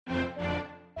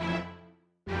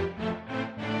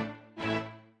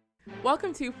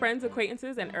Welcome to Friends,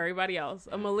 Acquaintances, and Everybody Else,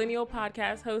 a millennial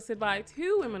podcast hosted by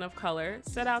two women of color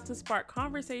set out to spark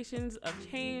conversations of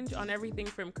change on everything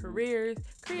from careers,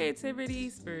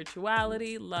 creativity,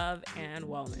 spirituality, love, and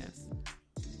wellness.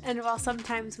 And while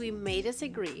sometimes we may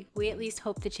disagree, we at least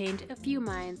hope to change a few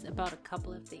minds about a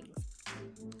couple of things.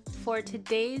 For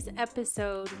today's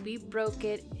episode, we broke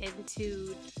it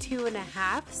into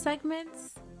 2.5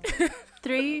 segments.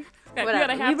 3,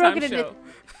 whatever. We broke it into...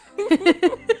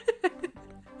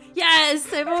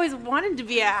 Yes, I've always wanted to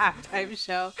be a halftime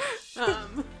show.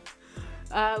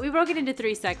 We broke it into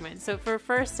 3 segments. So for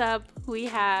first up, we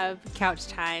have couch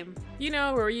time. You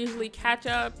know, where we usually catch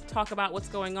up, talk about what's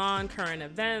going on, current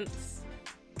events.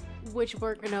 Which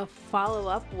we're going to follow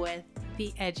up with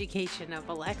the education of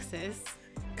Alexis.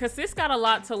 Because sis got a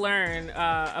lot to learn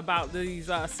about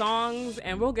these songs,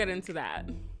 and we'll get into that.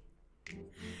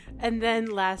 And then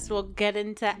last, we'll get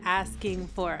into asking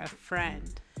for a friend.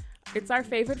 It's our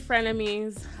favorite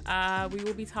frenemies. We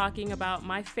will be talking about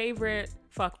my favorite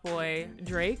fuckboy,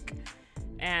 Drake,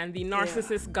 and the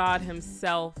narcissist god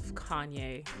himself,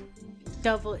 Kanye.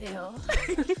 Double ill.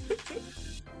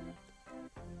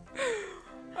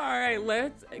 All right,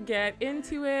 let's get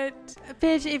into it.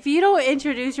 Bitch, if you don't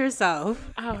introduce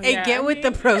yourself and get with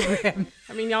the program.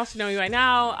 I mean, y'all should know me by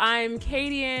now. I'm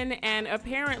Kadian, and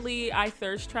apparently I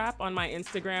thirst trap on my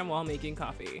Instagram while making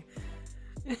coffee.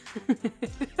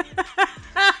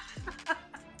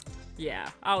 Yeah,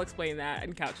 I'll explain that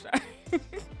in couch time.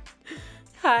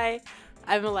 Hi,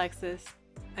 I'm Alexis.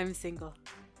 I'm single.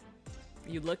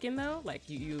 You looking though? Like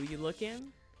you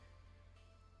looking?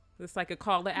 It's like a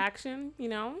call to action, you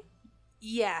know?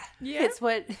 Yeah. It's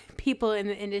what people in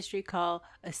the industry call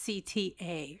a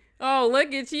CTA. Oh,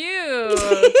 look at you.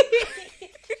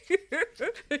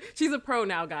 She's a pro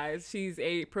now, guys. She's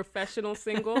a professional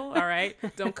single, all right?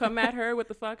 Don't come at her with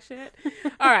the fuck shit.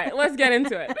 All right, let's get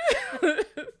into it.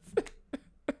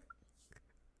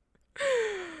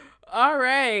 All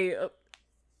right.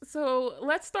 So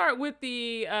let's start with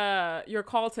the your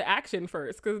call to action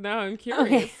first, because now I'm curious.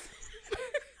 Okay.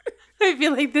 I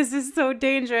feel like this is so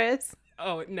dangerous.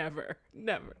 Oh, never.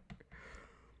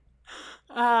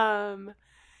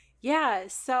 Yeah,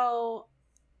 so,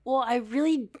 well, I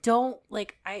really don't,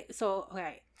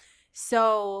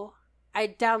 So I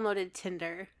downloaded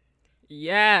Tinder.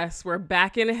 Yes, we're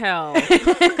back in hell.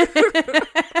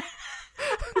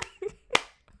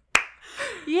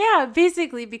 Yeah,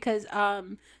 basically because,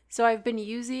 so I've been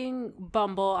using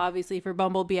Bumble, obviously, for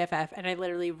Bumble BFF, and I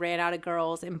literally ran out of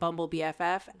girls in Bumble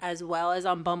BFF as well as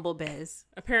on Bumble Biz.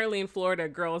 Apparently in Florida,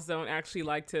 girls don't actually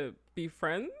like to be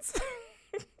friends.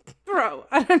 Bro,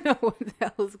 I don't know what the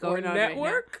hell is going on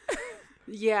network? Right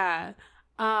now.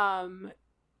 Yeah.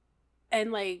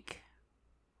 And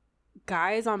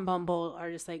guys on Bumble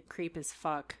are just creep as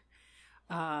fuck.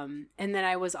 And then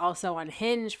I was also on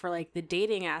Hinge for the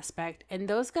dating aspect, and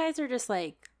those guys are just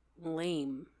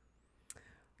lame.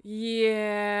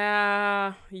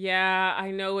 Yeah,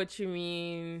 I know what you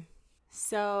mean.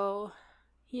 So,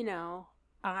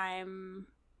 I'm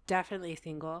definitely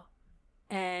single.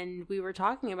 And we were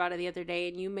talking about it the other day,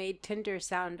 and you made Tinder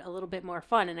sound a little bit more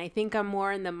fun. And I think I'm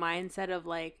more in the mindset of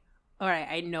all right,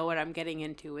 I know what I'm getting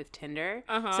into with Tinder.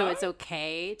 Uh-huh. So it's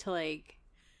okay to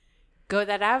go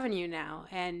that avenue now.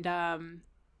 And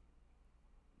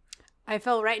I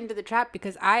fell right into the trap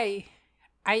because I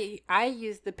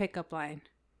used the pickup line.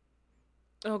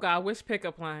 Oh God, which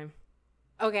pickup line?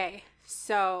 Okay,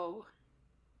 so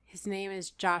his name is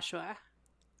Joshua.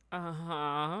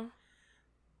 Uh-huh.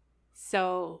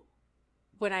 So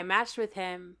when I matched with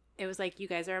him, it was you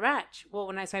guys are a match. Well,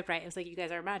 when I swiped right, it was you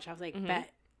guys are a match. I was mm-hmm. Bet.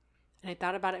 And I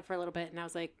thought about it for a little bit, and I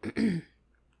was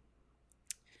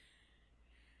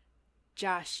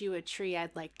Josh, you a tree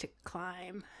I'd like to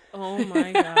climb. Oh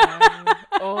my God.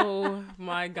 Oh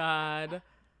my God.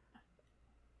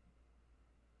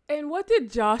 And what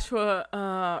did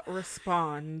Joshua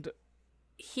respond?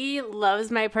 He loves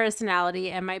my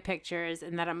personality and my pictures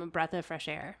and that I'm a breath of fresh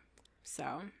air.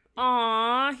 So.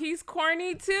 Aw, he's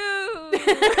corny too.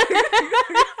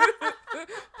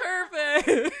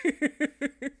 Perfect.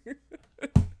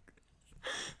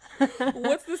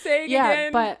 What's the saying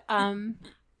again? Yeah, but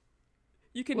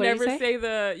you can never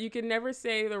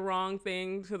say the wrong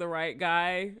thing to the right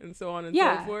guy, and so on and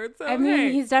so forth. So, I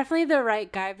mean, he's definitely the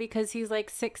right guy because he's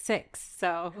 6'6".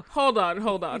 So hold on.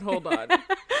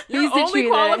 Your only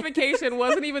qualification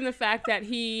wasn't even the fact that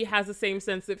he has the same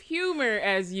sense of humor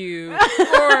as you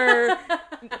or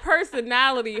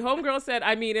personality. Homegirl said,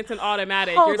 I mean, it's an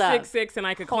automatic. You're 6'6", and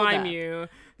I could climb you.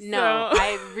 No, So-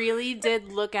 I really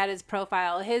did look at his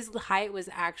profile. His height was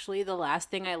actually the last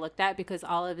thing I looked at because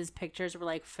all of his pictures were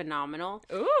like phenomenal.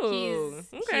 Ooh,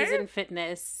 He's in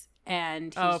fitness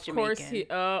and he's of Jamaican. course he.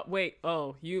 Wait.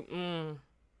 Oh, you.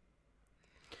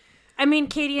 I mean,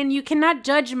 Katie, and you cannot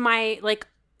judge my like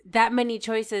that many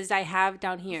choices I have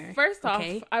down here. First off,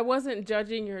 okay? I wasn't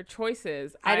judging your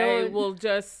choices. I don't- will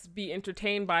just be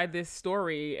entertained by this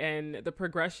story and the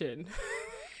progression.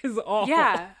 Is all.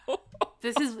 Yeah.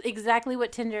 This is exactly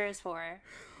what Tinder is for.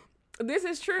 This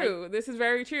is true. This is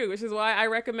very true, which is why I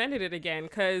recommended it again,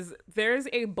 because there's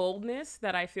a boldness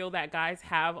that I feel that guys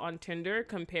have on Tinder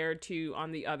compared to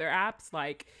on the other apps.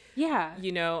 Like, Yeah.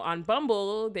 you know, on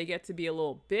Bumble, they get to be a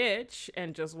little bitch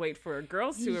and just wait for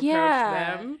girls to approach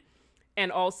Yeah. them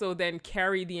and also then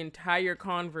carry the entire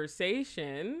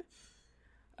conversation.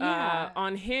 Yeah.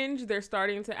 On Hinge, they're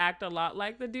starting to act a lot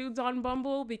like the dudes on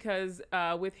Bumble because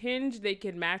with Hinge, they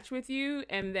can match with you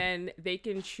and then they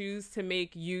can choose to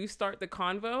make you start the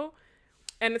convo.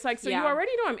 And it's like, so you Yeah. already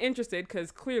know I'm interested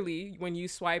because clearly when you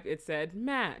swipe, it said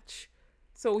match.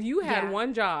 So you had Yeah.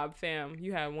 one job, fam.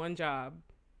 You had one job.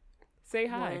 Say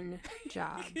hi. One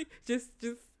job. just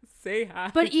say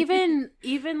hi. But even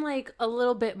like a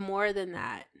little bit more than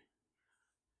that.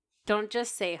 Don't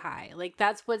just say hi. Like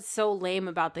that's what's so lame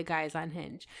about the guys on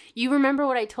Hinge. You remember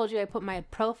what I told you I put my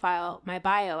profile, my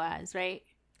bio as, right?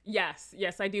 yes,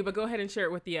 I do. But go ahead and share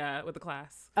it with the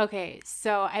class. Okay,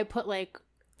 so I put like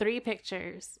 3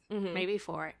 pictures, Mhm. maybe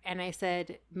 4, and I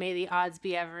said, "May the odds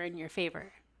be ever in your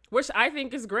favor." Which I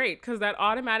think is great because that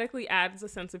automatically adds a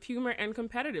sense of humor and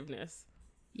competitiveness.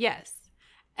 Yes.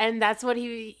 And that's what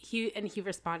he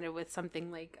responded with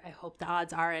something like, "I hope the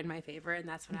odds are in my favor." And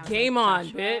that's when I was Game like, on,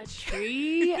 "Joshua bitch."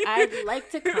 Tree, I'd like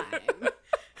to climb.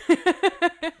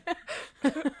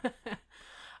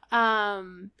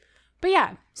 But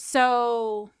yeah,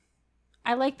 so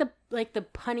I like the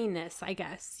punniness, I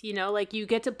guess. You know, like you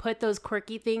get to put those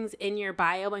quirky things in your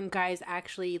bio and guys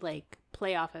actually like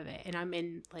play off of it. And I'm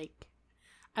in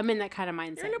that kind of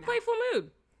mindset. You're in a now. playful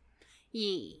mood.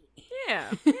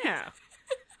 Yeah. Yeah.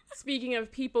 Speaking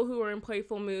of people who are in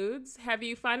playful moods, have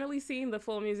you finally seen the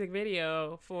full music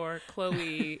video for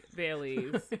Chloe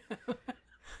Bailey's?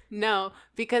 No,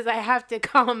 because I have to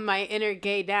calm my inner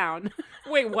gay down.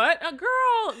 Wait, what? A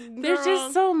girl. There's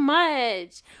just so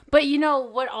much. But you know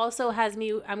what also has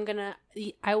me,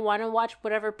 I want to watch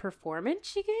whatever performance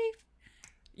she gave.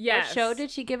 Yes. What show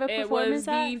did she give a It performance was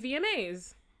at? the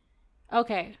VMAs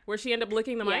Okay. where she ended up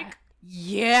licking the mic.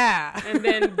 Yeah. And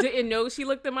then didn't know she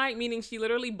licked the mic, meaning she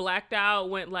literally blacked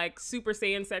out, went like Super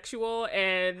Saiyan sexual,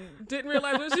 and didn't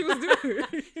realize what she was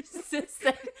doing.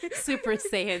 Super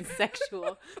Saiyan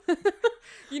sexual.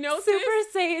 You know, Super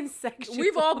sis, Saiyan sexual.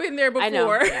 we've all been there before. I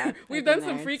know, yeah, We've I've done been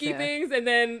some there, freaky too. things, and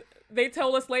then they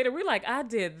told us later, we're like, I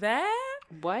did that?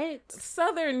 What?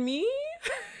 Southern me?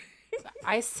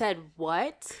 I said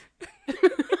what?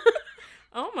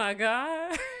 Oh my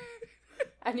God.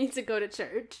 I need to go to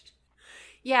church.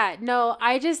 Yeah, no,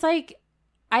 I just like,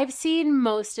 I've seen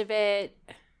most of it.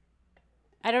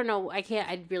 I don't know.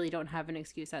 I really don't have an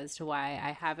excuse as to why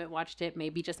I haven't watched it.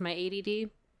 Maybe just my ADD.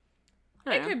 I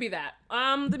don't It know. could be that.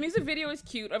 The music video is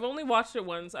cute. I've only watched it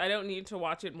once. I don't need to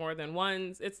watch it more than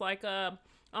once. It's like a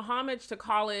homage to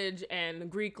college and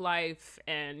Greek life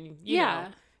and, you know,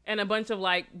 and a bunch of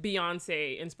like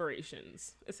Beyonce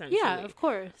inspirations, essentially. Yeah, of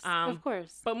course. Of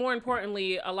course. But more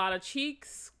importantly, a lot of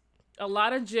cheeks, a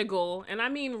lot of jiggle, and I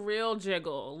mean real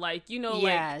jiggle. Like, you know,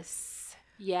 Yes.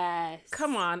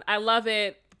 come on. I love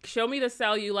it. Show me the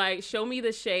cellulite. Show me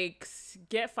the shakes.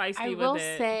 Get feisty I with will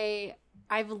it. say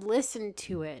I've listened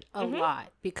to it a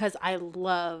lot because I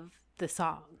love the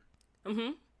song.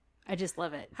 Mm-hmm. I just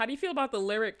love it. How do you feel about the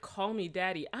lyric, call me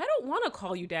daddy? I don't want to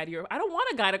call you daddy, or I don't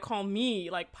want a guy to call me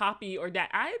like Poppy or dad.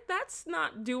 That's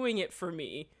not doing it for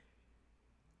me.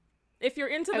 If you're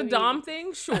into the Dom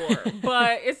thing, sure,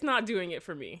 but it's not doing it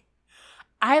for me.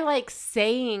 I like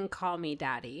saying call me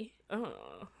daddy.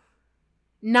 Oh.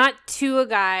 Not to a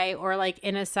guy or like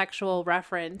in a sexual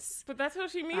reference. But that's how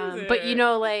she means it. But you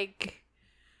know, like,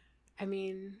 I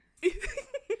mean,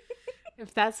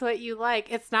 if that's what you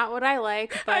like, it's not what I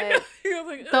like, I know. but I was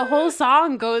like, the whole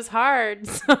song goes hard.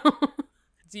 So.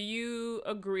 Do you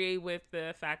agree with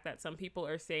the fact that some people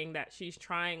are saying that she's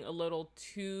trying a little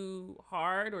too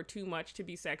hard or too much to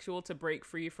be sexual to break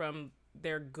free from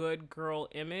their good girl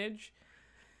image?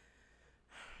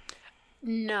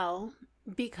 No,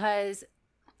 because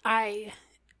I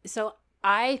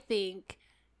think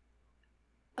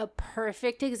a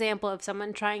perfect example of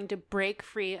someone trying to break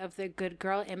free of their good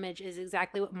girl image is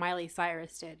exactly what Miley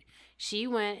Cyrus did. She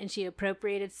went and she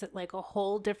appropriated like a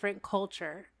whole different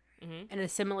culture and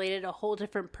assimilated a whole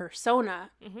different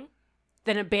persona, Mm-hmm.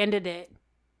 then abandoned it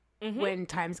Mm-hmm. when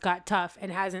times got tough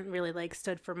and hasn't really like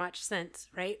stood for much since,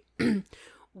 right?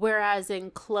 Whereas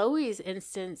in Chloe's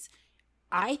instance,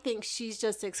 I think she's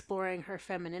just exploring her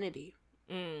femininity.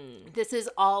 This is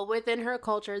all within her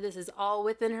culture. This is all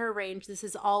within her range. This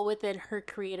is all within her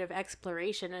creative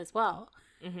exploration as well.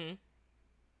 Mm-hmm.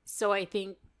 So I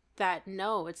think that,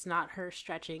 no, it's not her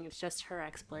stretching. It's just her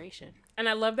exploration. And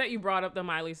I love that you brought up the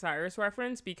Miley Cyrus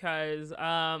reference because,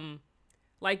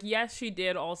 like, yes, she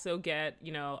did also get,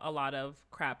 you know, a lot of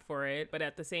crap for it. But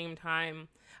at the same time,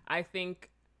 I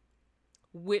think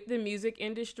with the music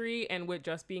industry and with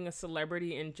just being a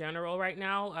celebrity in general right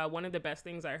now, one of the best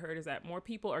things I heard is that more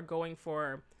people are going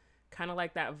for kind of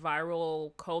like that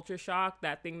viral culture shock,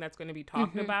 that thing that's going to be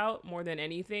talked about more than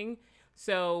anything.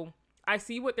 So I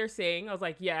see what they're saying. I was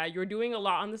like, yeah, you're doing a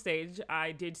lot on the stage.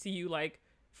 I did see you like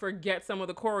forget some of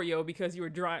the choreo because you were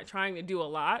trying to do a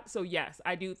lot. So yes,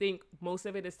 I do think most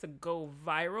of it is to go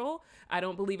viral. I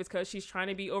don't believe it's because she's trying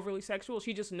to be overly sexual.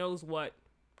 She just knows what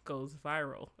goes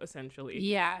viral, essentially.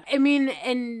 Yeah. I mean,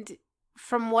 and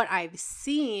from what I've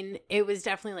seen, it was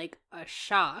definitely like a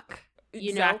shock.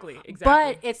 You know? Exactly.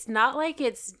 But it's not like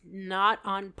it's not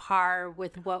on par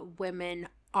with what women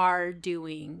are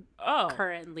doing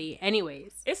currently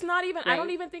anyways. It's not even, right? I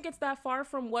don't even think it's that far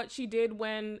from what she did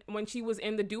when she was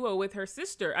in the duo with her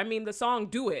sister. I mean, the song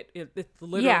Do It, it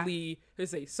literally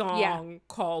is a song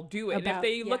called Do It. And if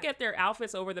they look at their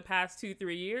outfits over the past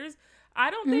 2-3 years, I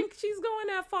don't think she's going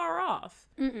that far off.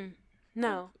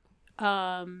 No.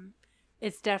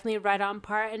 It's definitely right on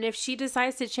par. And if she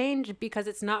decides to change because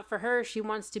it's not for her, she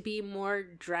wants to be more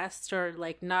dressed or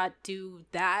like not do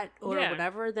that or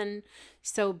whatever, then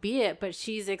so be it. But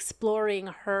she's exploring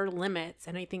her limits.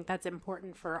 And I think that's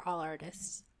important for all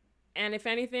artists. And if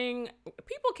anything,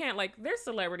 people can't, like, they're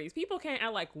celebrities. People can't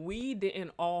act like we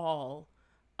didn't all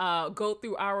go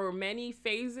through our many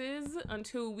phases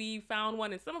until we found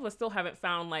one. And some of us still haven't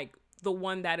found, like, the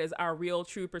one that is our real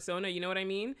true persona. You know what I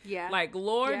mean? Yeah. Like,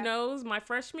 Lord knows, my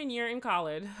freshman year in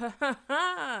college,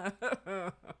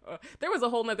 there was a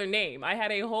whole nother name. I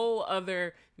had a whole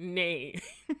other name.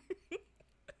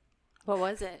 What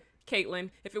was it?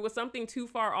 Caitlin. If it was something too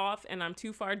far off and I'm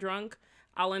too far drunk,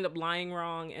 I'll end up lying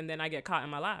wrong and then I get caught in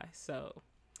my lie. So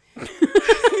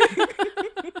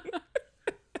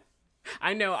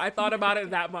I know, I thought about it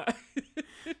that much.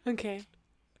 Okay.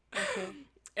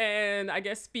 And I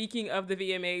guess speaking of the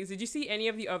VMAs, did you see any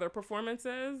of the other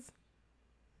performances?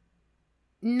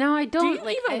 No, I don't. Do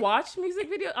you even watch music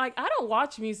videos? Like, I don't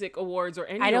watch music awards or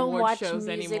any award shows anymore. I don't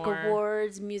watch music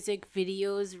awards, music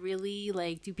videos, really.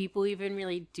 Like, do people even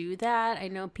really do that? I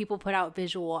know people put out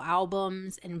visual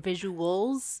albums and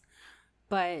visuals,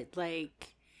 but,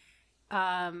 like,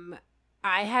 I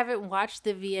haven't watched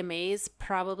the VMAs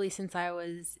probably since I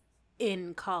was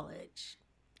in college.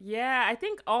 Yeah, I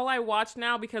think all I watch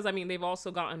now, because, I mean, they've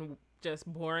also gotten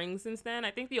just boring since then.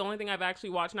 I think the only thing I've actually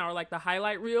watched now are, like, the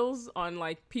highlight reels on,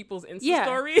 like, people's Insta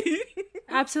stories.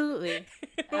 Absolutely.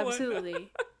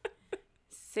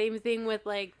 Same thing with,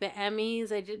 like, the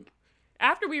Emmys.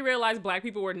 After we realized Black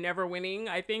people were never winning,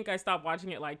 I think I stopped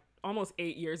watching it, like, almost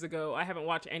 8 years ago. I haven't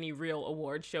watched any real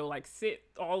award show, like, sit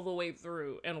all the way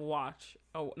through and watch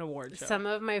an award show. Some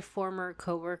of my former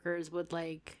coworkers would,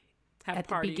 like, have the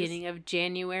parties. beginning of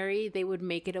January, they would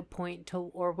make it a point to,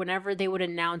 or whenever they would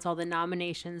announce all the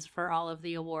nominations for all of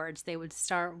the awards, they would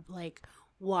start like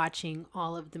watching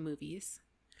all of the movies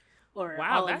or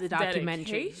all of the documentaries.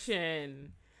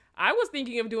 Dedication. I was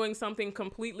thinking of doing something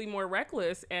completely more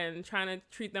reckless and trying to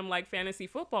treat them like fantasy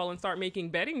football and start making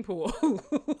betting pools.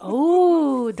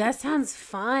 Oh, that sounds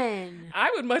fun. I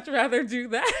would much rather do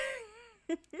that.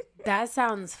 That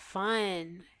sounds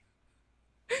fun.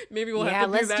 Maybe we'll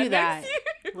have to do that.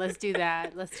 Let's do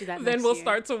that. Then we'll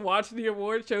start to watch the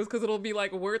award shows because it'll be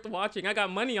like worth watching. I got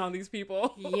money on these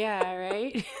people. Yeah,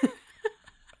 right?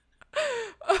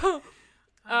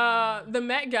 The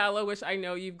Met Gala, which I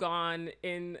know you've gone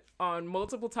in on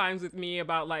multiple times with me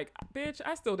about, like, bitch,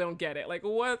 I still don't get it. Like,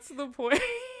 what's the point?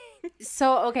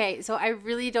 So I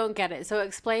really don't get it. So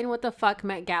explain what the fuck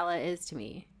Met Gala is to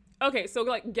me. Okay, so,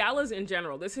 like, galas in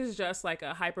general, this is just, like,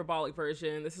 a hyperbolic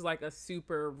version. This is, like, a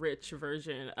super rich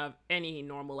version of any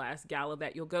normal-ass gala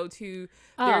that you'll go to.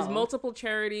 There's multiple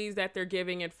charities that they're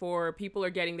giving it for. People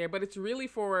are getting there, but it's really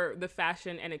for the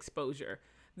fashion and exposure.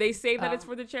 They say that it's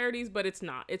for the charities, but it's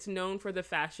not. It's known for the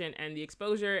fashion and the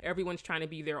exposure. Everyone's trying to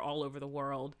be there all over the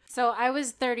world. So I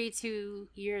was 32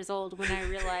 years old when I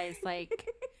realized, like,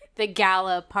 the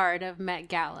gala part of Met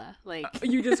Gala. Like,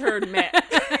 you just heard Met.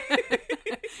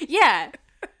 Yeah.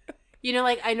 You know,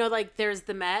 like, I know, like, there's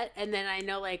the Met, and then I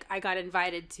know, like, I got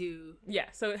invited to... Yeah,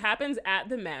 so it happens at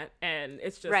the Met, and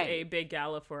it's just a big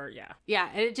gala for, Yeah,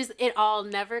 and it all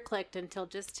never clicked until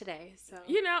just today, so...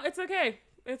 You know, it's okay.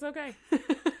 It's okay.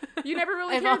 You never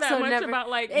really care that much about,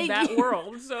 like, that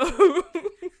world, so...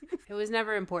 It was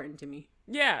never important to me.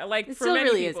 Yeah, like, it for still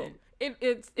many really people.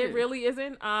 Isn't. It really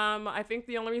isn't. I think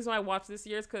the only reason I watched this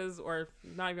year is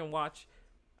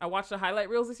I watched the highlight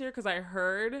reels this year because I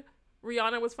heard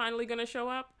Rihanna was finally going to show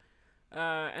up.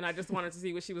 And I just wanted to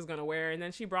see what she was going to wear. And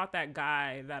then she brought that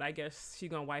guy that I guess she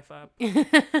going to wife up.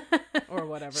 Or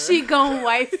whatever. She going to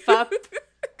wife up.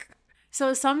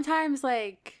 So sometimes,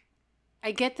 like,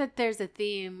 I get that there's a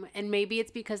theme. And maybe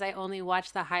it's because I only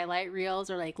watch the highlight reels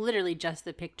or, like, literally just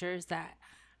the pictures that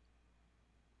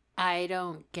I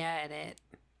don't get it.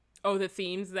 Oh, the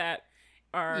themes that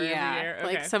are every year?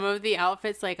 Okay. Like, some of the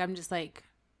outfits, like, I'm just like,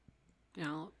 you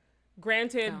know...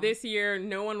 Granted, this year,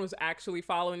 no one was actually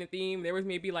following the theme. There was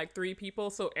maybe like 3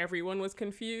 people, so everyone was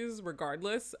confused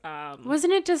regardless.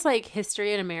 Wasn't it just like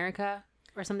History in America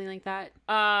or something like that?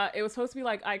 It was supposed to be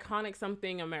like Iconic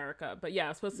Something America. But yeah,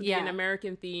 it's supposed to be an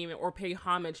American theme or pay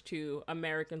homage to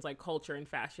Americans' like culture and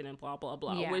fashion and blah, blah,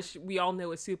 blah. Yeah. Which we all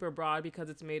know is super broad because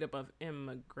it's made up of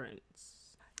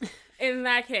immigrants. In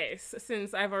that case,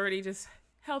 since I've already just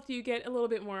helped you get a little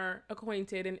bit more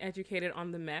acquainted and educated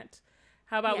on the Met,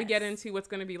 how about we get into what's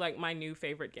going to be like my new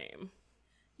favorite game?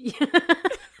 Yeah.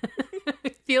 I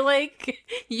feel like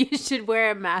you should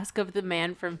wear a mask of the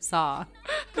man from Saw.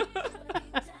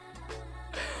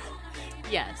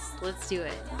 Yes, let's do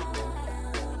it.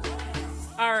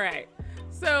 All right.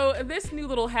 So this new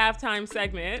little halftime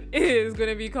segment is going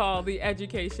to be called The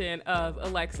Education of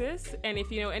Alexis. And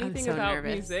if you know anything about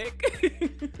music,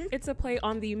 it's a play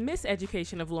on the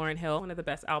Miseducation of Lauryn Hill, one of the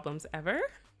best albums ever.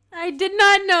 I did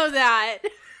not know that.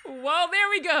 Well, there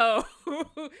we go.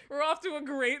 We're off to a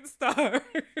great start.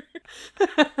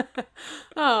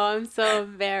 Oh, I'm so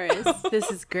embarrassed.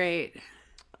 This is great.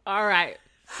 All right.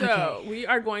 So we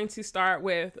are going to start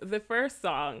with the first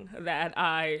song that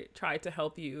I tried to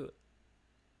help you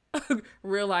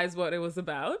realize what it was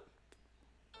about.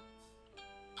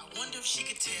 I wonder if she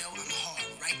could tell I'm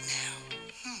hard right now.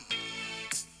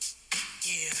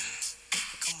 Yeah.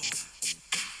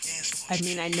 I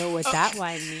mean, I know what that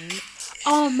line means.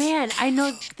 Oh, man, I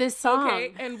know this song.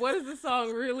 Okay, and what is the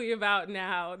song really about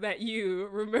now that you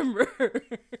remember?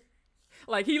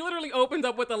 Like, he literally opens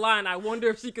up with the line, I wonder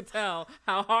if she could tell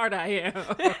how hard I am.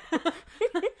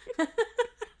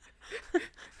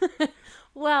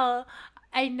 Well,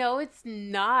 I know it's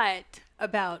not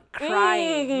about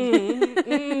crying.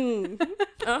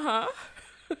 Uh-huh.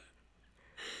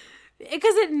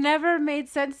 Because it never made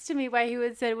sense to me why he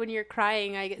would say, when you're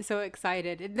crying, I get so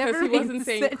excited. It never Because he wasn't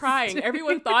saying crying.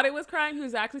 Everyone me. thought it was crying. He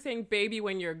was actually saying, baby,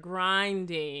 when you're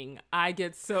grinding, I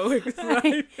get so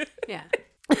excited. Yeah.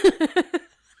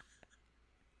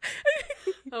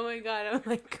 Oh my God, I'm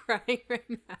like crying right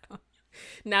now.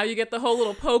 Now you get the whole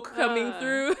little poke coming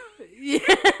through. Yeah.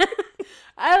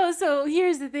 Oh, so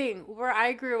here's the thing. Where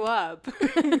I grew up,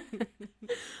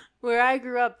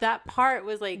 that part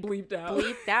was like bleeped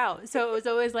out. So it was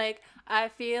always like, I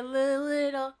feel a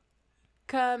little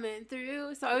coming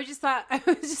through. So I just thought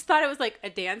it was like a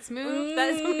dance move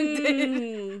that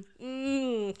someone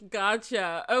did.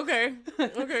 Gotcha. Okay.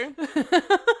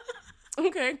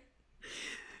 Okay.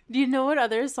 Do you know what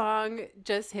other song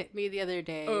just hit me the other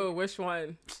day? Oh, which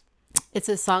one? It's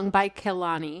a song by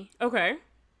Kehlani. Okay.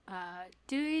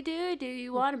 Do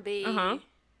you want to be? Uh-huh.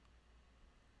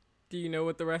 Do you know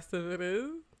what the rest of it is?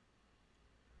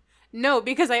 No,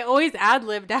 because I always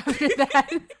ad-libbed after that.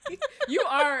 You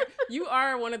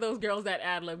are one of those girls that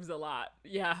ad-libs a lot.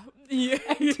 Yeah.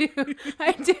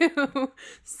 I do.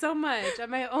 So much.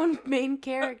 I'm my own main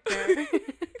character.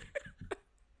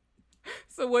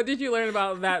 So what did you learn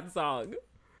about that song?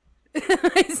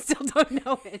 I still don't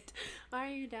know it. Are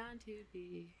you down to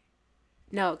be?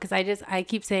 No, because I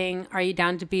keep saying, are you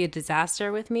down to be a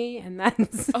disaster with me? And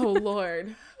that's... Oh,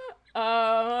 Lord.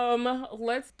 Are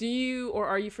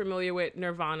you familiar with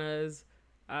Nirvana's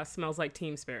Smells Like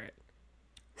Teen Spirit?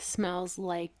 Smells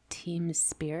Like Teen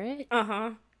Spirit?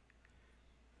 Uh-huh.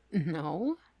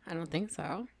 No, I don't think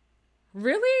so.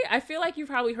 Really? I feel like you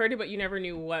probably heard it, but you never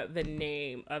knew what the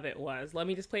name of it was. Let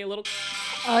me just play a little...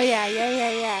 Oh, yeah.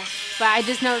 But I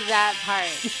just know that part.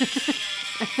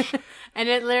 And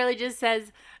it literally just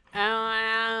says,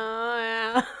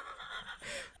 oh.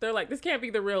 They're like, this can't be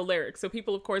the real lyrics. So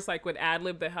people, of course, like would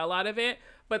ad-lib the hell out of it.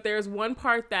 But there's one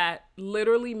part that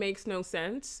literally makes no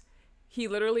sense. He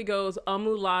literally goes, a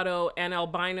mulatto, an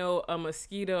albino, a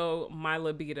mosquito, my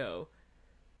libido.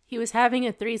 He was having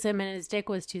a threesome and his dick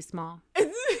was too small.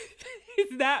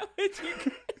 Is that what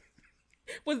you...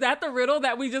 Was that the riddle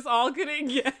that we just all couldn't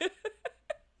get?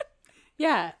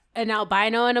 Yeah. An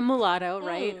albino and a mulatto,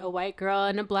 right? A white girl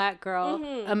and a black girl.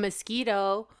 A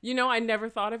mosquito. You know, I never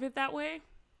thought of it that way.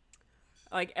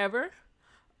 Like, ever.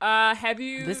 Have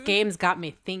you... This game's got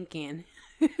me thinking.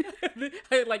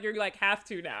 Like, you're like, have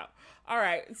to now. All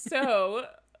right. So,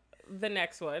 the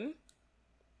next one.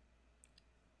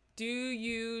 Do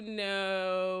you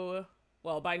know...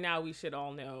 Well, by now we should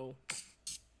all know...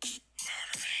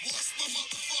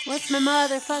 What's my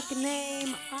motherfucking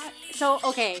name? So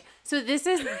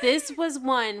this was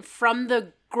one from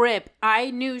the grip.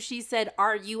 I knew she said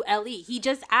R-U-L-E. He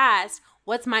just asked,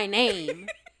 what's my name?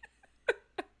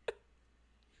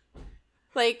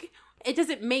 Like, it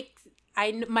doesn't make...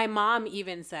 My mom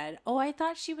even said, oh, I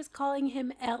thought she was calling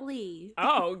him Ellie.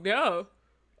 Oh, no.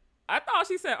 I thought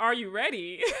she said, are you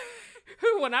ready?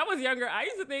 When I was younger, I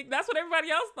used to think that's what everybody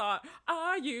else thought.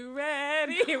 Are you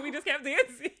ready? And we just kept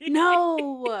dancing.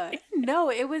 No,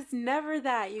 it was never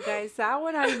that, you guys. That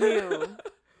one I knew.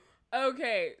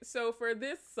 Okay, so for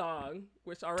this song,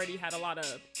 which already had a lot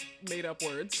of made-up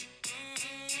words.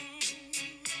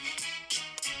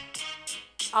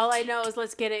 All I know is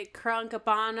let's get it crunk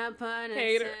upon a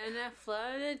Hater. and a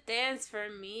flooded dance for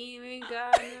me. We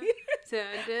got So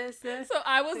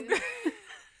I was...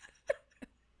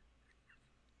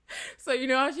 So you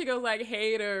know how she goes like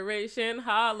hateration,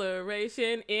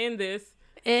 holleration in this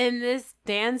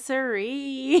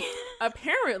dancery.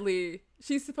 Apparently,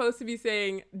 she's supposed to be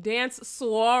saying dance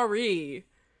soiree.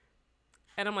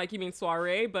 And I'm like, you mean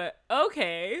soiree? But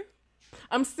okay.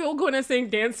 I'm still going to sing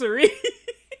dancery.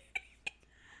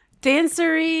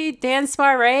 Dancery, dance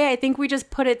soiree. I think we just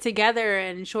put it together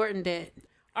and shortened it.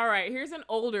 All right, here's an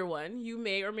older one. You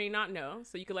may or may not know.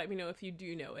 So you can let me know if you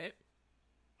do know it.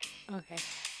 Okay.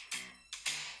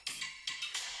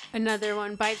 Another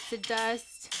one bites the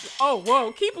dust. Oh,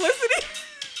 whoa. Keep listening.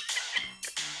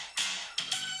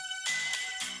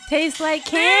 Tastes like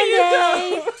candy.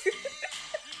 I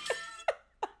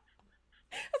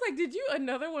was like, did you?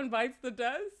 Another one bites the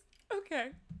dust?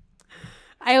 Okay.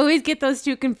 I always get those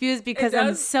two confused because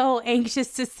I'm so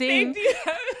anxious to sing.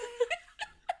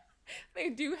 They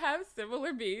do have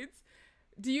similar beats.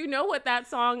 Do you know what that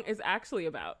song is actually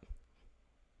about?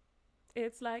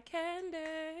 It's like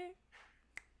candy.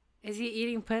 Is he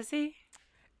eating pussy?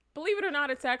 Believe it or not,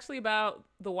 it's actually about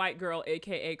the white girl,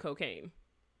 aka cocaine.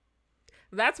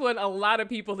 That's what a lot of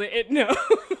people didn't know.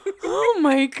 Oh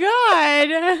my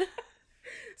God.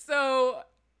 So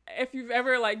if you've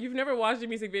never watched a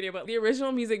music video, but the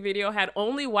original music video had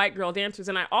only white girl dancers.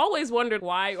 And I always wondered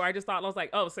why, or I just thought, I was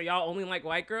like, oh, so y'all only like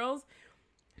white girls?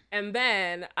 And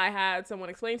then I had someone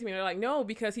explain to me, they're like, no,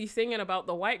 because he's singing about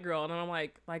the white girl. And I'm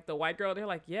like the white girl? They're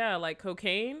like, yeah, like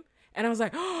cocaine. And I was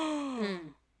like, oh,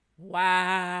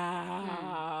 wow.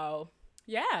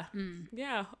 Yeah.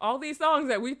 Yeah. All these songs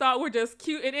that we thought were just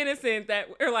cute and innocent that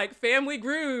were like family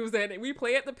grooves and we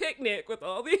play at the picnic with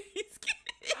all these kids.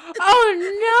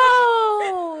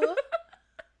 Oh, no.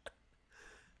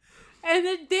 And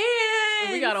the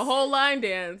dance. We got a whole line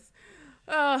dance.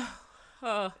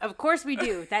 Of course we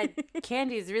do. That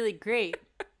candy is really great.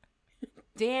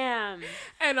 Damn.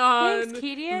 And on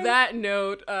Thanks, that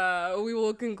note, we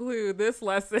will conclude this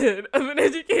lesson of an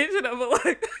education of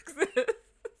Alexis.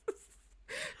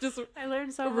 Just I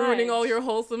learned so ruining much. all your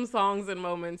wholesome songs and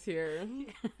moments here.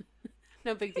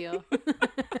 No big deal.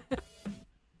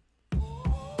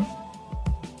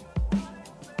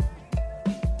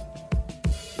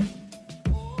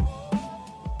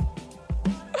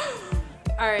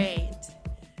 All right.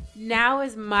 Now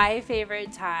is my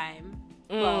favorite time.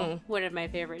 Well, one of my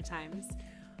favorite times.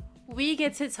 We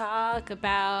get to talk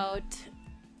about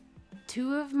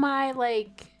two of my,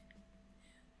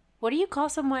 what do you call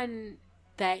someone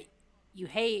that you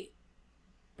hate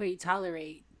but you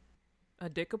tolerate? A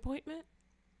dick appointment?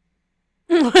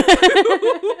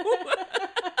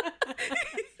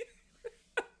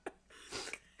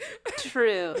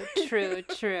 True.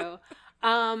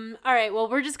 All right, well,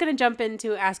 we're just going to jump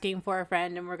into asking for a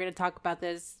friend, and we're going to talk about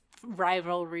this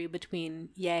rivalry between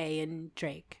Ye and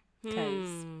Drake, because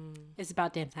it's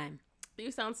about damn time.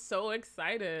 You sound so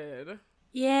excited.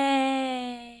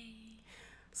 Yay!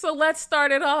 So let's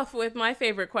start it off with my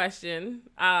favorite question.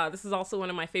 This is also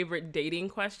one of my favorite dating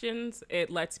questions.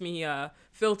 It lets me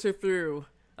filter through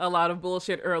a lot of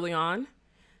bullshit early on.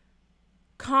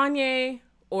 Kanye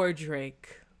or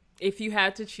Drake, if you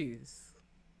had to choose?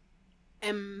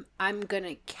 I'm going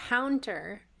to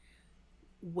counter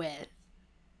with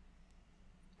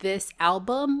this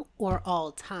album or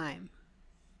all time?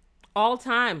 All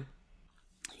time.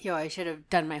 Yo, I should have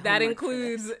done my homework. That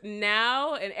includes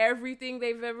now and everything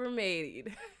they've ever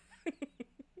made.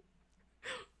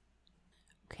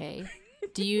 Okay.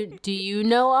 Do you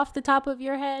know off the top of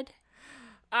your head?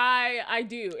 I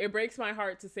do. It breaks my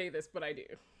heart to say this, but I do.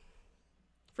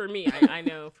 For me, I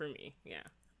know for me, yeah.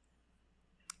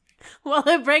 Well,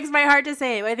 it breaks my heart to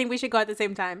say it. I think we should go at the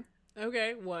same time.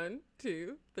 Okay, 1,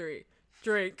 2, 3.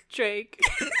 Drake.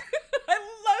 I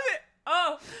love it.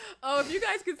 Oh, if you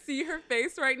guys could see her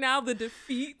face right now, the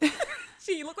defeat.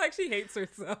 She looked like she hates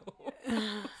herself.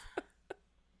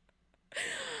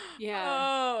 Yeah.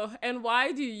 Oh, and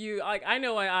why do you, like, I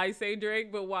know why I say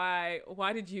Drake, but why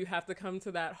did you have to come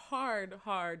to that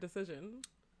hard decision?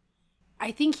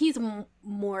 I think he's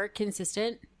more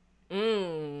consistent.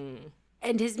 And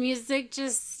his music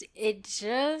it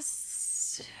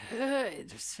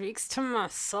speaks to my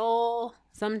soul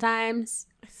sometimes.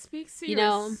 It speaks to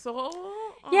your soul?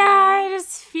 Yeah, I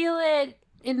just feel it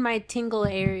in my tingle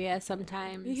area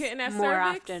sometimes. You hitting that more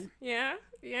cervix? Often. Yeah,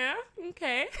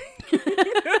 okay.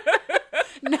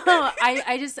 No,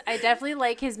 I definitely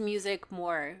like his music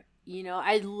more. You know,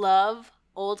 I love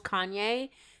old Kanye,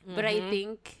 but I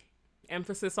think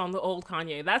emphasis on the old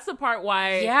Kanye. That's the part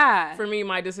why, for me,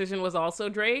 my decision was also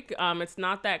Drake. It's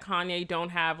not that Kanye don't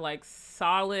have like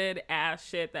solid ass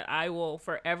shit that I will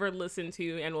forever listen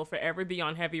to and will forever be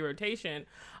on heavy rotation.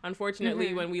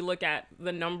 Unfortunately, when we look at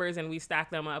the numbers and we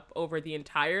stack them up over the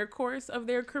entire course of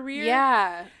their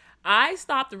career, I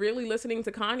stopped really listening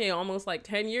to Kanye almost like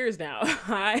 10 years now.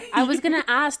 I was going to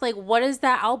ask, like, what is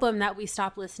that album that we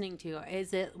stopped listening to?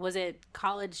 Was it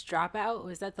College Dropout?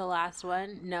 Was that the last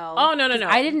one? No. Oh, no.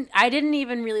 I didn't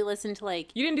even really listen to,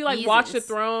 like, you didn't do, like, Yeezus. Watch the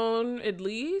Throne, at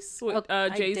least? With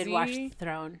Jay-Z? I did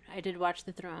watch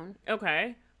The Throne.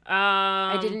 Okay.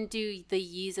 I didn't do the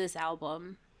Yeezus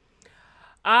album.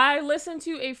 I listened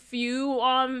to a few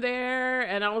on there,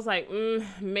 and I was like,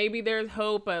 maybe there's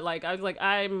hope, but like, I was like,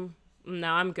 I'm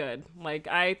good. Like,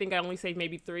 I think I only saved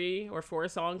maybe 3 or 4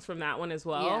 songs from that one as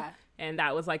well. Yeah. And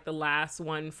that was like the last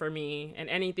one for me.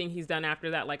 And anything he's done after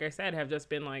that, like I said, have just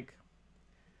been like,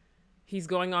 he's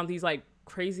going on these like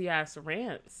crazy ass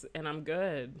rants, and I'm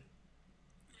good.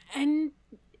 And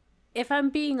if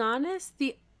I'm being honest,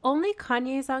 the only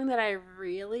Kanye song that I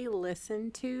really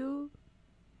listened to,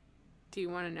 do you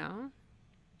want to know?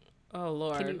 Oh,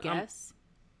 Lord. Can you guess?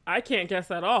 I can't guess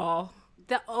at all.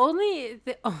 The only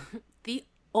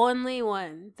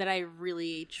one that I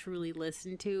really, truly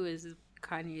listen to is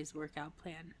Kanye's Workout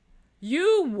Plan.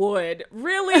 You would?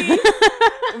 Really?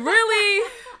 Really?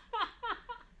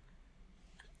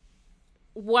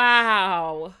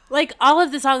 Wow. Like, all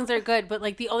of the songs are good, but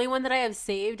like the only one that I have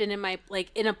saved and in my, like,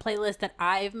 in a playlist that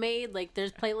I've made, like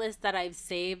there's playlists that I've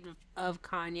saved of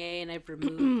Kanye and I've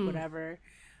removed whatever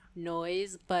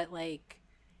noise, but like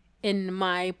in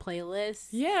my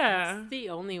playlist, that's the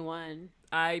only one.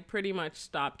 I pretty much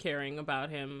stopped caring about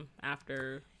him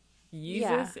after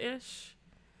Yeezus-ish.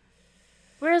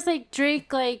 Whereas like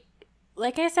Drake,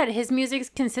 like I said, his music's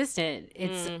consistent.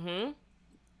 It's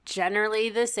generally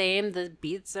the same. The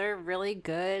beats are really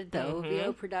good. The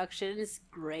OVO production's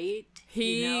great.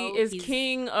 He is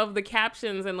king of the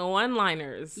captions and the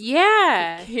one-liners.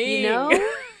 Yeah. King. You know?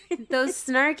 Those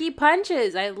snarky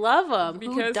punches. I love them.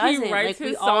 Because he writes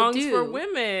his songs for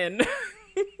women.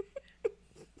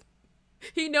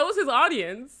 He knows his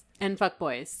audience. And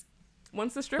fuckboys.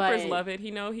 Once the strippers love it,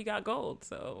 he got gold.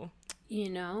 So,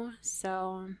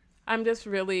 so I'm just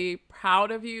really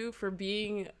proud of you for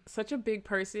being such a big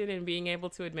person and being able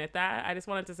to admit that. I just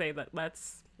wanted to say that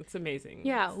it's amazing.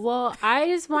 Yeah, well, I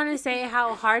just want to say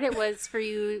how hard it was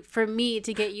for me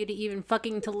to get you to even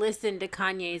fucking to listen to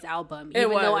Kanye's album. Even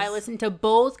though I listened to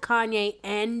both Kanye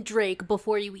and Drake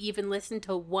before you even listened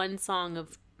to one song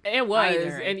of It was.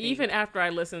 either, and even after I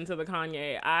listened to the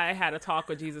Kanye, I had a talk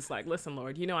with Jesus like, listen,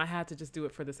 Lord, I had to just do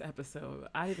it for this episode.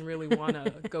 I didn't really want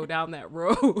to go down that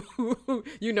road.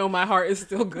 My heart is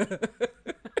still good.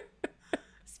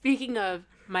 Speaking of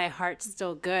my heart's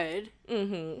still good,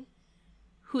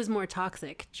 who's more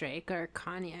toxic, Drake or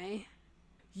Kanye?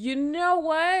 You know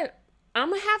what? I'm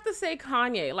going to have to say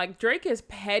Kanye. Like, Drake is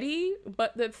petty,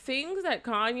 but the things that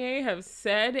Kanye have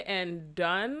said and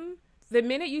done, the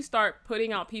minute you start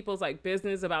putting out people's like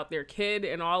business about their kid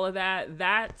and all of that,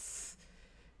 that's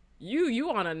you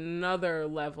on another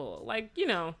level. Like,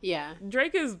 Yeah.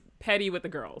 Drake is petty with the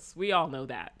girls. We all know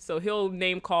that. So he'll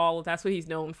name call. That's what he's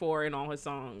known for in all his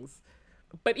songs.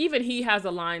 But even he has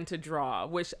a line to draw,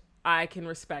 which I can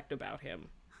respect about him.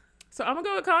 So I'm going to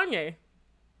go with Kanye.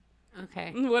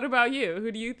 Okay. What about you?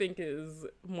 Who do you think is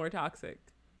more toxic?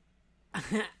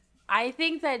 I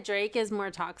think that Drake is more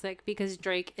toxic because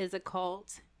Drake is a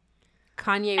cult.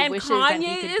 Kanye And wishes that he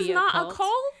Kanye could is be not a cult. a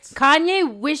cult?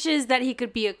 Kanye wishes that he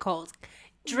could be a cult.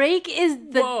 Drake is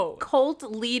the Whoa. cult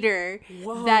leader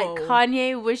Whoa. that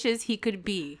Kanye wishes he could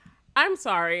be. I'm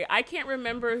sorry, I can't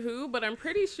remember who, but I'm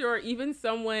pretty sure even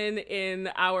someone in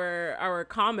our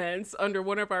comments under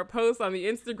one of our posts on the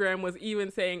Instagram was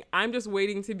even saying, I'm just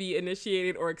waiting to be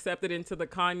initiated or accepted into the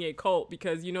Kanye cult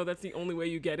because you know that's the only way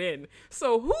you get in.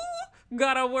 So who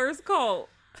got a worse cult?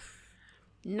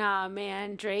 Nah,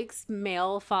 man, Drake's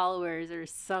male followers are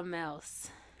something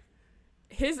else.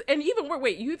 And even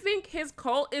wait, you think his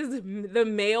cult is the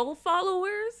male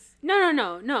followers?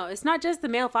 No. It's not just the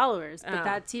male followers, but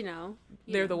that's,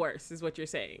 They're the worst, is what you're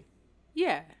saying.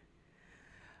 Yeah.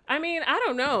 I mean, I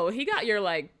don't know. He got your,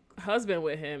 husband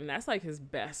with him. That's, his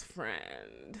best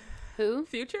friend. Who?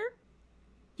 Future?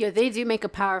 Yeah, they do make a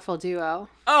powerful duo.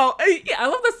 Oh, yeah. I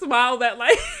love the smile that,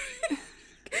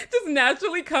 just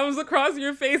naturally comes across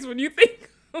your face when you think.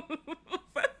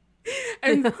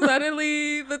 And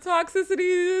suddenly the toxicity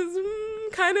is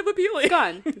kind of appealing.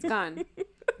 It's gone.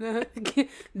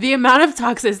 The amount of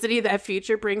toxicity that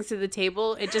Future brings to the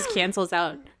table, it just cancels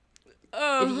out.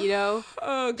 Oh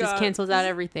God. Just cancels out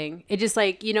everything. It just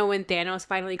when Thanos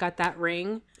finally got that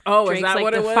ring. Oh, Drake's is that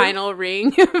what it was? The final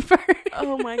ring.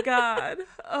 Oh my God.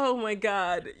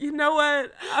 You know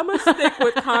what? I'm gonna stick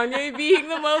with Kanye being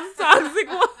the most toxic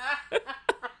one.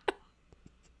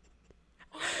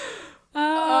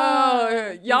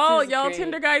 Y'all great.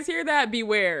 Tinder guys hear that?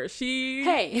 Beware.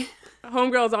 Hey.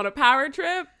 Homegirl's on a power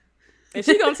trip, and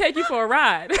she gonna take you for a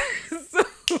ride.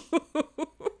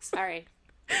 Sorry,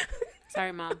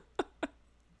 Mom.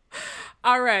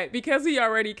 All right, because we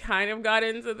already kind of got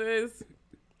into this.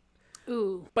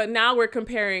 Ooh. But now we're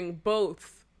comparing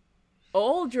both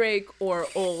old Drake or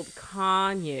old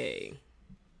Kanye.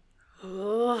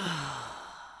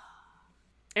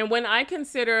 And when I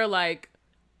consider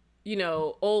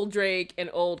old Drake and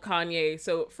old Kanye.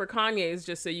 So for Kanye is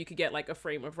just so you could get a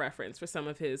frame of reference for some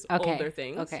of his older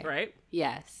things, right?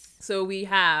 Yes. So we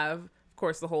have, of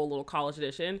course, the whole little college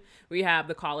edition. We have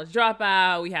the College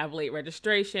Dropout. We have Late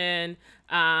Registration.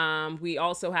 We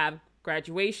also have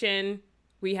Graduation.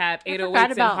 We have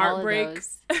 808s and Heartbreak.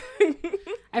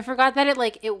 I forgot that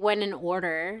it went in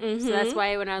order. Mm-hmm. So that's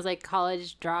why when I was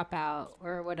College Dropout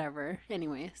or whatever.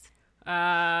 Anyways.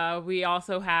 We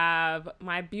also have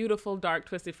My Beautiful Dark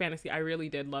Twisted Fantasy. I really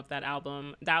did love that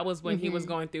album. That was when he was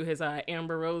going through his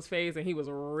Amber Rose phase, and he was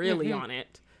really on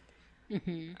it.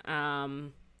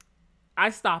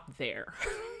 I stopped there.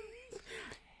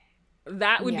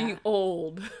 That would be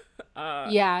old.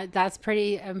 Yeah, that's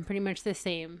pretty much the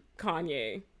same.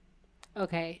 Kanye.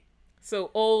 Okay.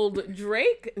 So old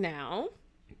Drake now.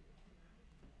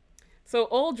 So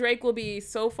old Drake will be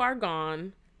So Far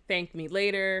Gone, Thank Me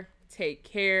Later, Take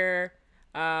Care,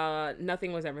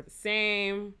 Nothing Was Ever the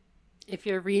Same. If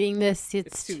you're reading this,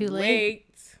 it's too late.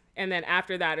 And then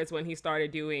after that is when he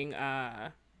started doing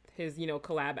his,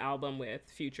 collab album with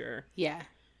Future. Yeah.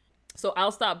 So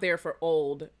I'll stop there for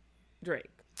old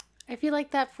Drake. I feel like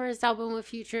that first album with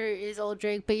Future is old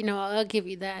Drake, but I'll give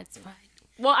you that. It's fine.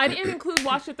 Well, I didn't include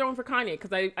Watch the Throne for Kanye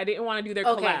because I didn't want to do their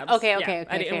collabs. Okay.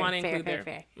 I didn't want to include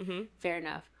fair. Fair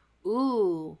enough.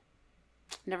 Ooh.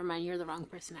 Never mind, you're the wrong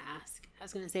person to ask. I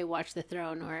was going to say Watch the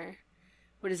Throne or,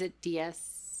 what is it,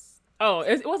 DS? Oh,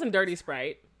 it wasn't Dirty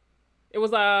Sprite. It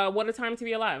was What a Time to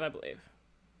Be Alive, I believe.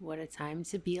 What a Time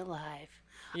to Be Alive.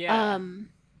 Yeah.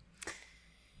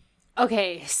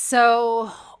 Okay,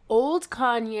 so old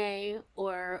Kanye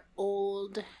or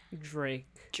old Drake.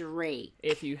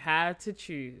 If you had to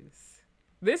choose.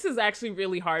 This is actually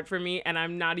really hard for me, and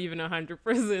I'm not even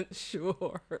 100%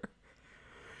 sure.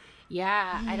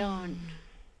 Yeah, I don't.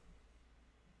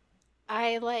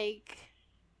 I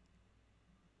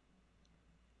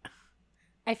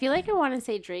feel like I want to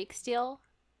say Drake still,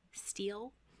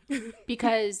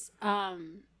 because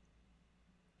around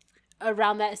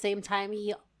that same time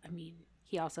he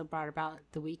also brought about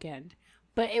The Weeknd,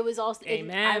 but it was also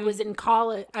I was in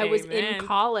college.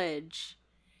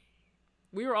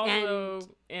 We were also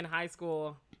in high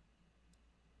school.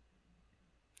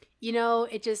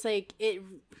 It just it.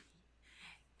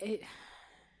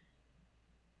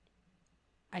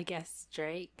 I guess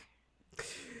Drake.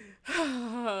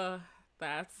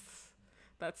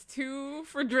 That's two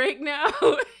for Drake now.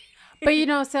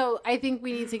 But so I think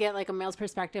we need to get a male's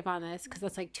perspective on this because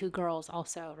that's two girls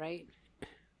also, right?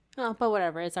 Oh, but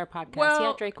whatever, it's our podcast. Well,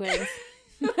 yeah, Drake wins.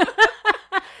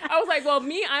 I was like,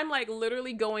 I'm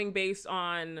literally going based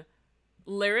on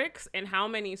lyrics and how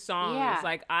many songs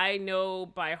I know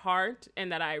by heart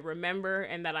and that I remember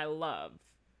and that I love.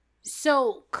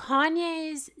 So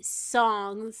Kanye's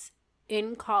songs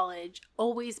in college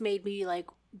always made me like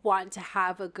want to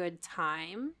have a good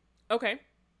time. Okay.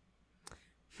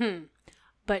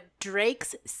 But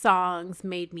Drake's songs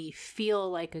made me feel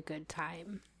like a good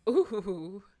time.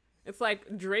 Ooh. It's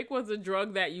like Drake was a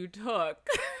drug that you took.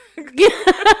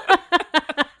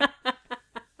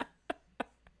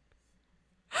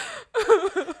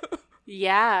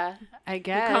 Yeah, I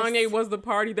guess. Kanye was the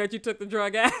party that you took the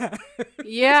drug at.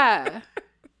 Yeah.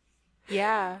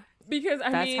 Yeah. Because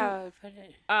That's I mean, how I would put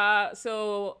it.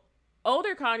 so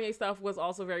older Kanye stuff was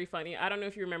also very funny. I don't know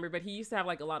if you remember, but he used to have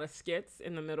like a lot of skits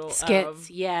in the middle.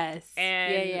 Yes.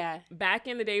 And yeah. back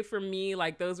in the day for me,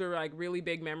 like those were like really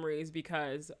big memories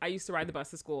because I used to ride the bus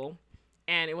to school.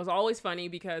 And it was always funny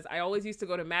because I always used to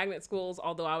go to magnet schools,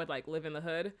 although I would like live in the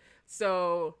hood.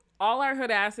 So all our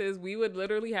hood asses, we would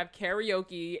literally have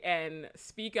karaoke and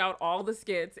speak out all the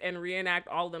skits and reenact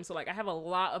all of them. So like I have a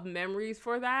lot of memories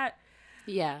for that.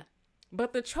 Yeah.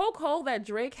 But the chokehold that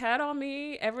Drake had on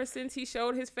me ever since he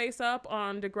showed his face up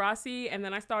on Degrassi, and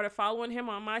then I started following him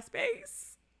on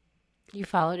MySpace. You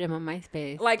followed him on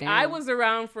MySpace. Like, Damn. I was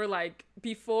around for, like,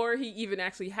 before he even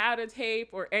actually had a tape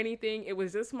or anything. It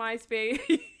was just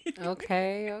MySpace.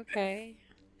 Okay.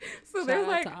 So Shout there's, out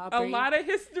like, to a Aubrey. lot of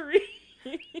history.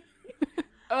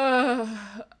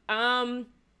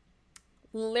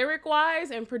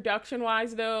 Lyric-wise and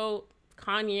production-wise, though,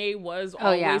 Kanye was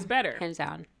always better. Hands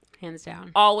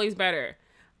down. Always better.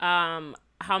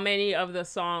 How many of the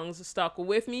songs stuck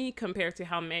with me compared to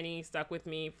how many stuck with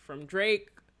me from Drake?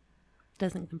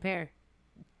 Doesn't compare.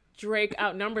 Drake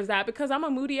outnumbers that because I'm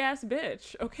a moody ass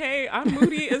bitch. Okay, I'm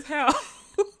moody as hell.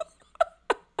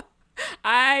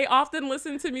 I often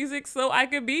listen to music so I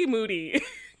could be moody.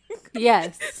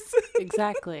 Yes,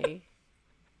 exactly.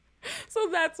 So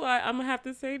that's why I'm gonna have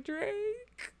to say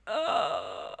Drake.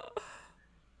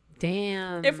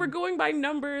 Damn. If we're going by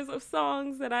numbers of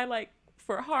songs that I like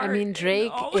for heart. I mean,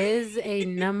 Drake is a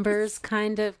numbers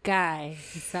kind of guy,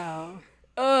 so.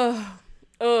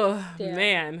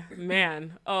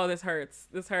 Man. Oh, this hurts.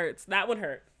 That one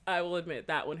hurt. I will admit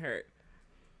that one hurt.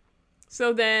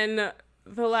 So then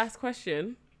the last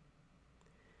question.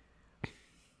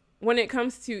 When it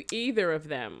comes to either of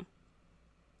them,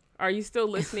 are you still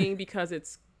listening because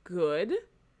it's good?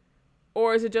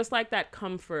 Or is it just like that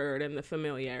comfort and the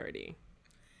familiarity?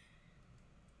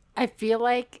 I feel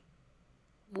like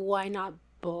why not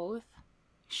both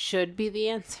should be the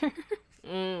answer.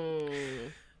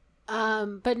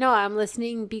 But no, I'm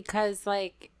listening because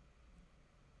like,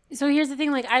 so here's the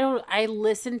thing, like I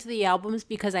listened to the albums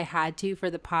because I had to for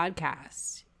the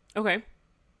podcast. Okay.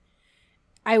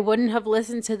 I wouldn't have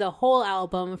listened to the whole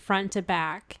album front to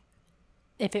back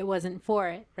if it wasn't for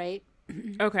it, right?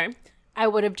 Okay. I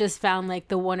would have just found like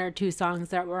the one or two songs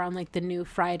that were on like the new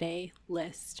Friday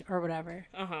list or whatever.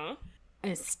 Uh-huh.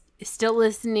 I'm still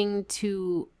listening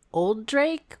to old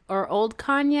Drake or old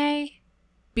Kanye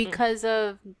because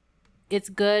of it's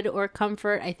good or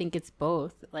comfort. I think it's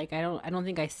both. Like I don't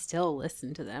think I still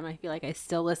listen to them. I feel like I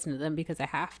still listen to them because I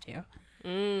have to.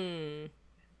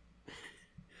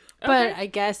 But I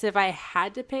guess if I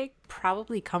had to pick,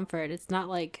 probably comfort. It's not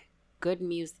like good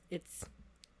music.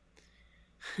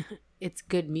 It's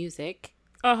good music.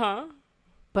 Uh-huh.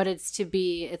 But it's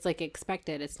like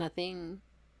expected. It's nothing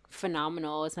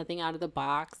phenomenal. It's nothing out of the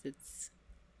box.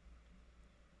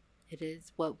 It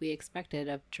is what we expected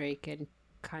of Drake and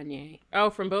Kanye. Oh,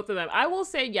 from both of them. I will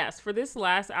say yes. For this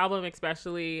last album,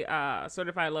 especially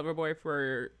Certified Lover Boy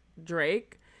for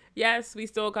Drake, yes, we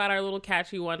still got our little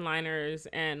catchy one-liners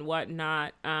and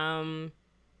whatnot. But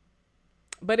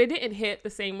it didn't hit the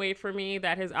same way for me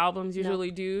that his albums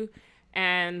usually do.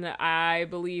 And I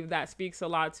believe that speaks a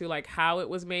lot to like how it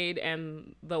was made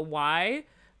and the why.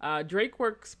 Drake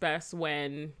works best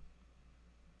when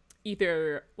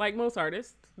either, like most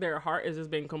artists, their heart is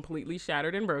just being completely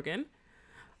shattered and broken.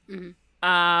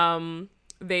 Mm-hmm.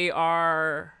 They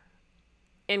are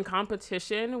in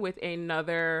competition with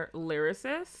another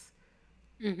lyricist.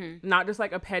 Mm-hmm. Not just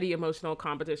like a petty emotional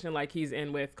competition like he's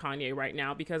in with Kanye right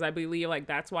now, because I believe like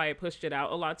that's why it pushed it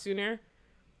out a lot sooner.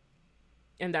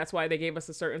 And that's why they gave us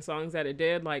the certain songs that it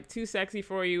did. Like Too Sexy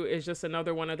For You is just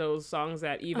another one of those songs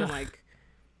that even like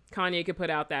Kanye could put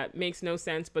out that makes no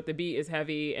sense, but the beat is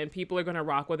heavy and people are going to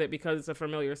rock with it because it's a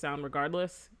familiar sound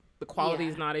regardless. The quality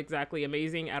is not exactly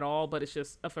amazing at all, but it's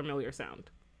just a familiar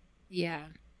sound. Yeah.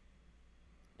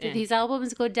 Did these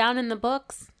albums go down in the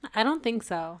books? I don't think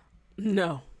so.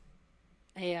 No.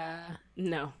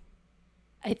 No.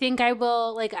 I think I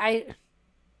will, like, I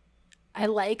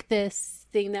like this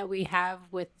thing that we have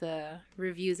with the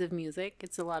reviews of music.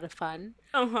 It's a lot of fun.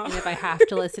 Uh-huh. And if I have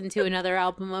to listen to another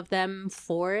album of them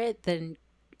for it, then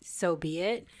so be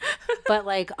it. But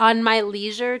like on my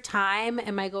leisure time,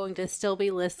 am I going to still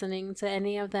be listening to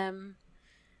any of them?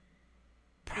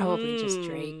 Probably just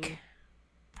Drake.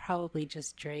 Probably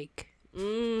just Drake.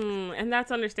 And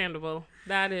that's understandable.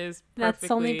 That is perfectly...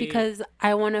 That's only because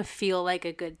I want to feel like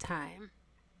a good time.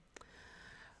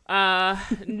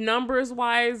 Numbers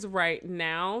wise right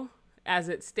now, as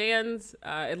it stands,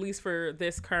 at least for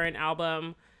this current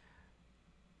album,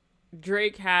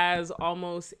 Drake has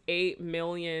almost 8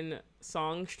 million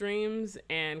song streams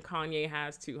and Kanye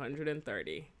has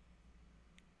 230.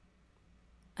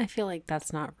 I feel like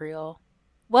that's not real.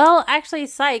 Well, actually,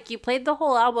 psych, you played the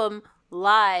whole album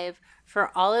live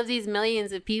for all of these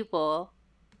millions of people,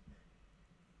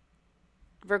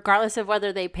 regardless of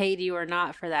whether they paid you or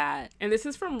not for that. And this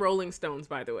is from Rolling Stones,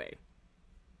 by the way.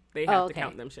 They have to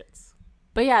count them shits.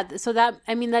 But yeah, so that,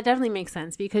 I mean, that definitely makes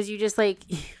sense because you just like,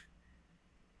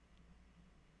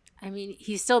 I mean,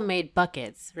 he still made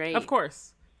buckets, right? Of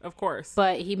course.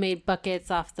 But he made buckets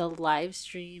off the live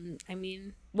stream. I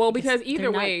mean, well, because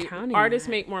either way, artists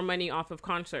make more money off of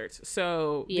concerts.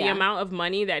 So the amount of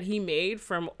money that he made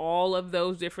from all of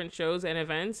those different shows and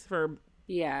events for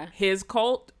his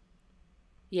cult.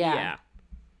 Yeah.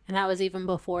 And that was even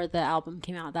before the album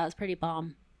came out. That was pretty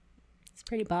bomb. It's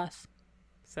pretty boss.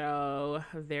 So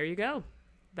there you go.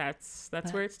 That's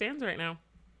where it stands right now.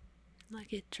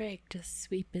 Look at Drake just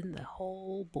sweeping the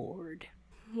whole board.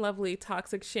 Lovely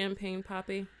toxic champagne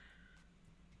poppy.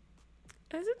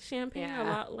 Isn't champagne a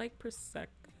lot like Prosecco?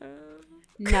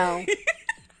 No.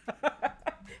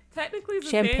 Technically, it's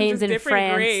champagne's the same, in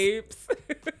different France. Grapes.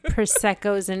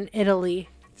 Prosecco's in Italy.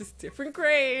 Just different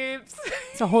grapes.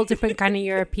 It's a whole different kind of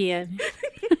European.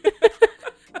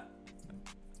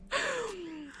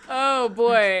 Oh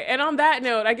boy. And on that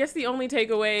note, I guess the only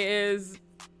takeaway is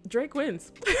Drake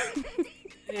wins.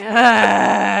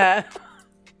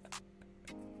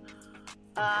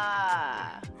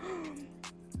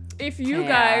 If you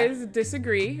guys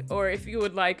disagree, or if you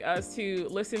would like us to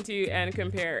listen to and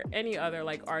compare any other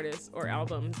like artists or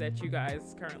albums that you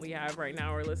guys currently have right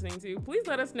now or listening to, please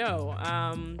let us know.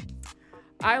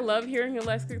 I love hearing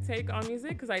Alexa's take on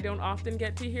music because I don't often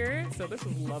get to hear it, so this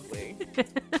was lovely.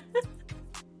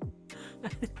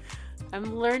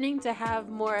 I'm learning to have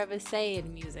more of a say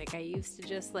in music. I used to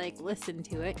just like listen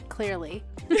to it, clearly.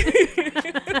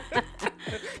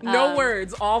 No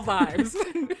words, all vibes.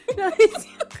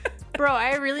 Bro,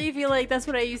 I really feel like that's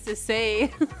what I used to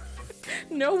say.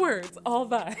 No words, all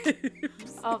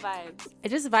vibes. All vibes. I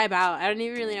just vibe out. I don't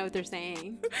even really know what they're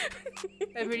saying.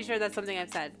 I'm pretty sure that's something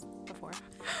I've said before.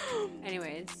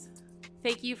 Anyways,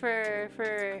 thank you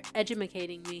for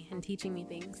educating me and teaching me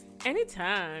things.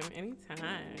 Anytime.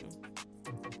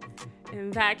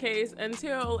 In that case,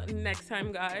 until next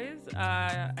time, guys,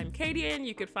 I'm Kadian.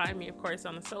 You could find me, of course,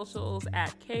 on the socials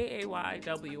at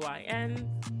KAYWIN.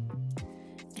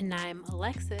 And I'm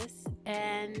Alexis,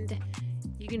 and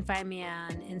you can find me on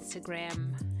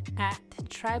Instagram at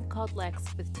Tribe Called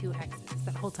Lex with 2 X's.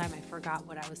 That whole time I forgot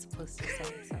what I was supposed to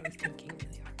say, so I was thinking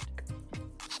really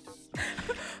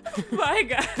hard. Bye,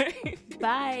 guys.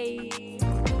 Bye.